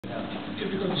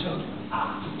Typical child.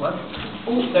 What?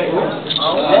 Oh, there you go.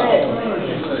 Oh,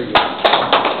 There you go.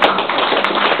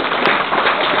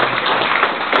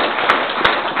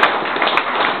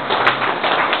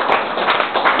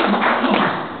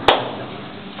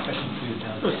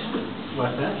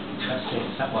 What's that? That's it.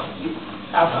 That one.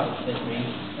 Abba, there's me.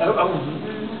 Oh.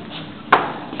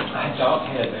 I had dark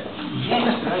hair then. Yes.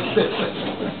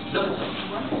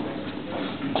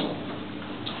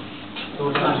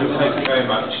 Thank you very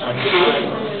much.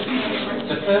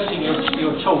 The first thing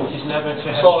you're told is never to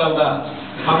have. It's all about.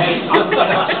 I mean, I'm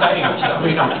not saying. I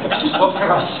mean, what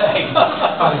can I say?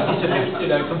 It's a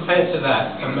bit, compared to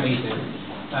that, amazing.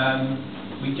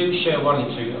 We do share one or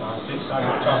two artists. I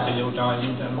looked after Lil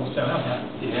Diamond and also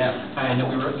Abba. Yeah. And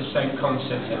we were at the same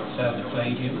concert at the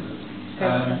Palladium.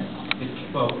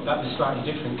 Well, that was slightly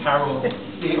different. Carol.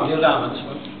 Lil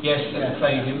Diamond. Yes, at the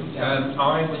Palladium.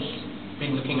 I was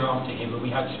been looking after him, and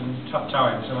we had some tough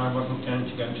times, and I wasn't going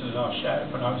to go to the last show,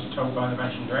 but I was told by the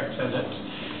managing director that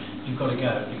you've got to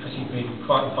go because he'd been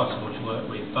quite impossible to work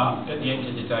with. But at the end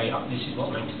of the day, this is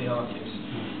what makes the artist.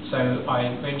 So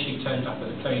I eventually turned up at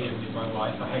the Palladium with my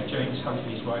wife. I had James Hunt and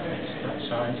his wife next to that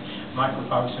side, Michael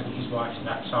Parkinson and his wife to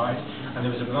that side, and there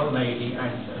was a blonde lady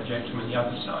and a gentleman the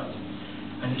other side.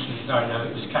 And as soon as I know,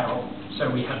 it was Carol. So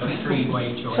we had a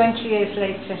three-way joint. 20 years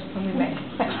later when we met.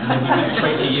 And then we met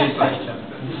 20 years later.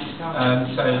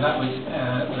 So that was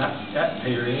that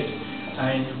period.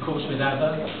 And of course with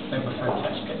Abba, they were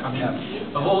fantastic. I mean,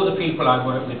 of all the people I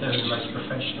worked with, they were the most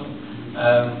professional.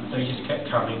 They just kept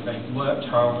coming. They worked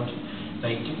hard.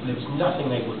 There was nothing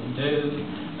they wouldn't do.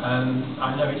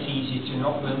 I know it's easy to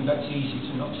knock them, but it's easy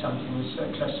to knock something as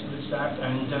successful as that.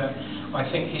 And I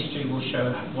think history will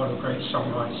show what a great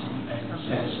songwriter and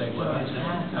singers they were.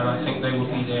 And I think they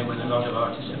will be there when a lot of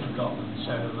artists have forgotten.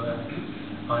 So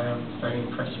I am very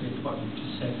impressed with what you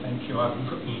just said. Thank you. I've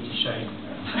put me to shame.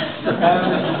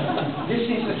 This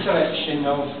is a selection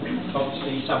of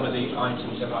obviously some of the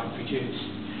items that I produced.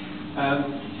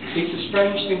 It's a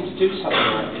strange thing to do something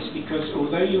like this because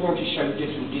although you want to show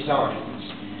different designs,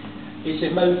 it's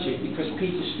emotive because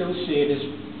people still see it as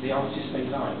the artist they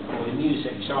like or the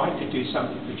music. So I could do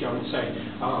something for John and say,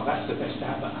 oh, that's the best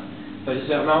Abba. But as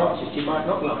an artist, he might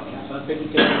not like Abba.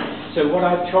 So what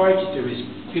I've tried to do is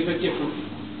give a different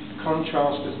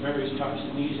contrast of various types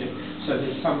of music so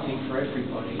there's something for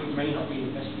everybody. It may not be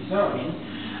the best design.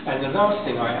 And the last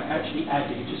thing I actually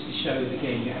added, just to show that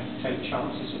again you have to take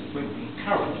chances of it being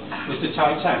current, was the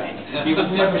Titanic. You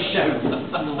would never show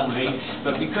normally,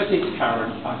 but because it's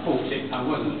current, I thought I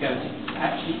wasn't going to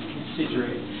actually consider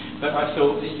it. But I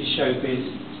thought this is showbiz,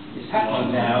 it's happening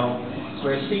now,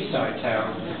 we're a seaside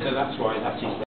town, so that's why that is there.